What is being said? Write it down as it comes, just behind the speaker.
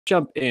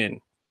jump in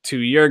to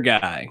your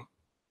guy.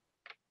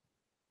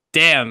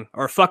 Damn,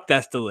 or fuck,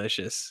 that's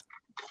delicious.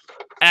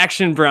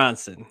 Action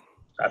Bronson.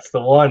 That's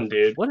the one,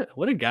 dude.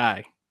 What a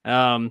guy.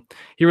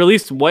 He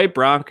released White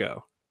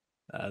Bronco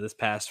this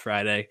past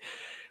Friday,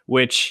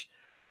 which,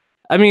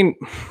 I mean,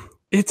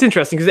 it's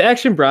interesting because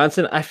Action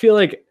Bronson, I feel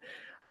like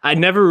I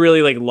never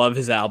really like love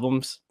his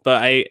albums,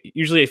 but I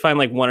usually find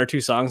like one or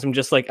two songs. I'm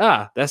just like,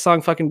 that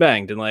song fucking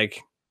banged. And like,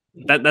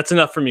 that's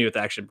enough for me with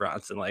Action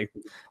Bronson. Like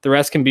the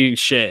rest can be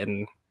shit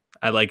and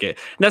I like it.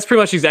 And that's pretty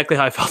much exactly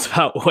how I felt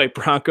about White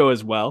Bronco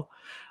as well.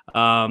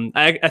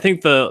 I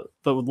think the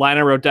line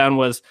I wrote down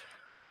was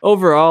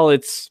overall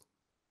it's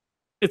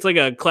like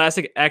a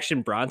classic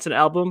Action Bronson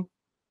album,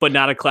 but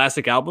not a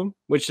classic album,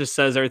 which just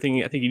says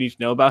everything I think you need to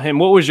know about him.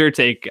 What was your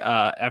take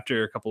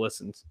after a couple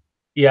listens?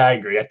 Yeah, I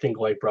agree. I think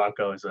White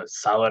Bronco is a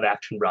solid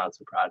Action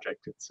Bronson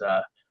project.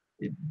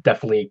 It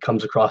definitely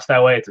comes across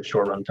that way. It's a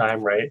short run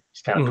time, right?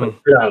 He's kind of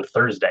put it on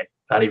Thursday,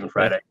 not even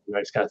Friday. You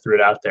know, just kind of threw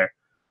it out there.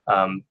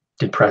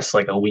 Did press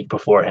like a week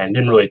beforehand.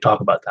 Didn't really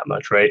talk about that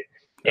much, right?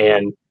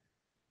 And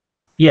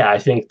yeah, I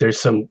think there's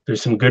some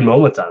good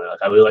moments on it. Like,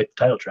 I really like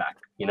the title track,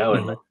 you know,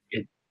 and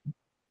it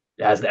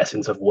has the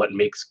essence of what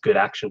makes good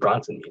Action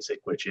Bronson music,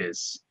 which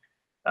is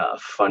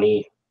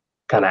funny,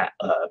 kind of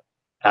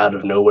out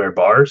of nowhere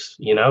bars,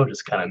 you know,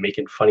 just kind of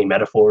making funny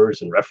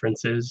metaphors and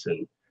references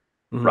and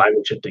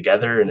rhyming shit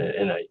together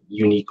in a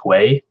unique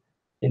way,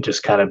 and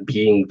just kind of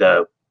being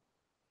the,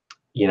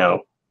 you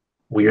know,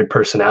 weird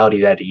personality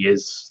that he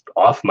is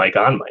off mic,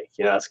 on mic.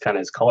 You know, that's kind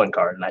of his calling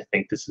card, and I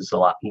think this is a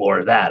lot more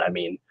of that. I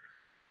mean,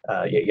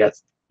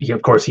 yes,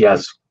 of course he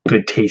has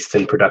good taste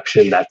in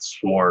production that's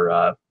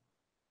more,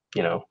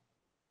 you know,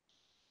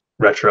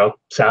 retro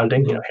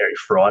sounding. You know, Harry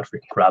Fraud,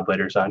 freaking Rob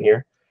Later's on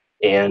here,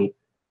 and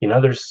you know,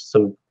 there's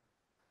some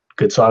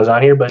good songs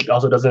on here, but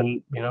also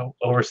doesn't, you know,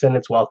 overstay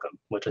its welcome,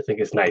 which I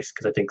think is nice,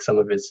 because I think some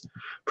of his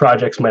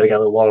projects might have got a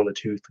little long in the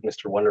tooth,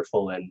 Mr.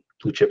 Wonderful and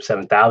Blue Chip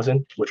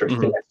 7000, which are I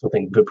still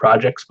think good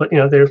projects, but you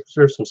know, there's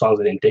some songs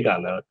I didn't dig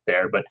on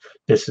there, but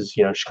this is,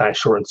 you know, just kind of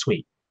short and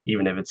sweet,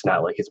 even if it's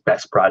not like his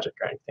best project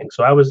or anything.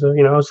 So I was,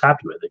 you know, I was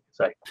happy with it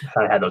because I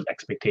kind of had those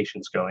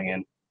expectations going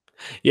in.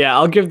 Yeah,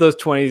 I'll give those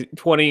 20 to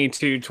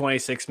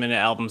 26-minute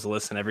albums a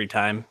listen every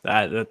time.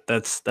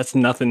 That's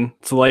nothing.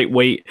 It's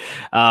lightweight.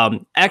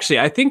 Actually,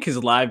 I think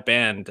his live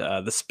band,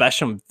 the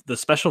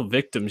Special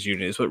Victims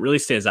unit, is what really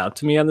stands out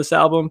to me on this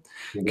album,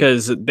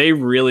 because they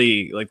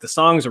really, like, the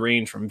songs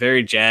range from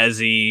very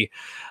jazzy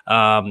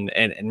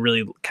and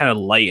really kind of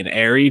light and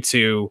airy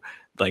to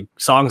like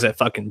songs that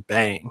fucking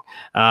bang.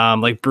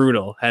 Like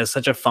Brutal has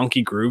such a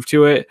funky groove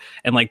to it,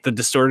 and like the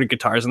distorted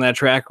guitars on that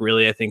track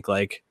really, I think,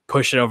 like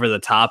push it over the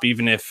top,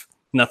 even if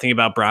nothing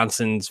about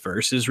Bronson's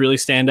verses really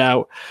stand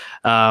out.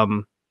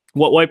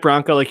 What White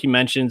Bronco, like you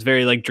mentioned, is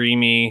very like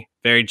dreamy,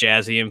 very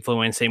jazzy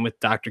influence. Same with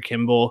Dr.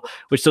 Kimball,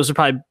 which those would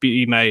probably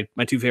be my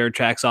two favorite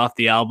tracks off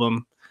the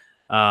album.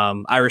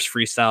 Irish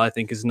Freestyle, I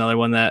think, is another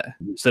one that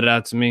stood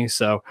out to me.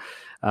 So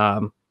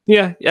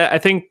yeah, I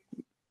think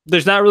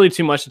there's not really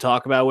too much to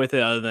talk about with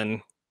it, other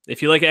than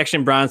if you like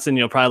Action Bronson,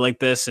 you'll probably like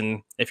this.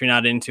 And if you're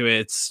not into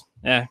it,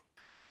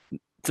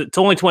 it's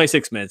only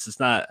 26 minutes.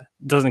 It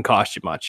doesn't cost you much.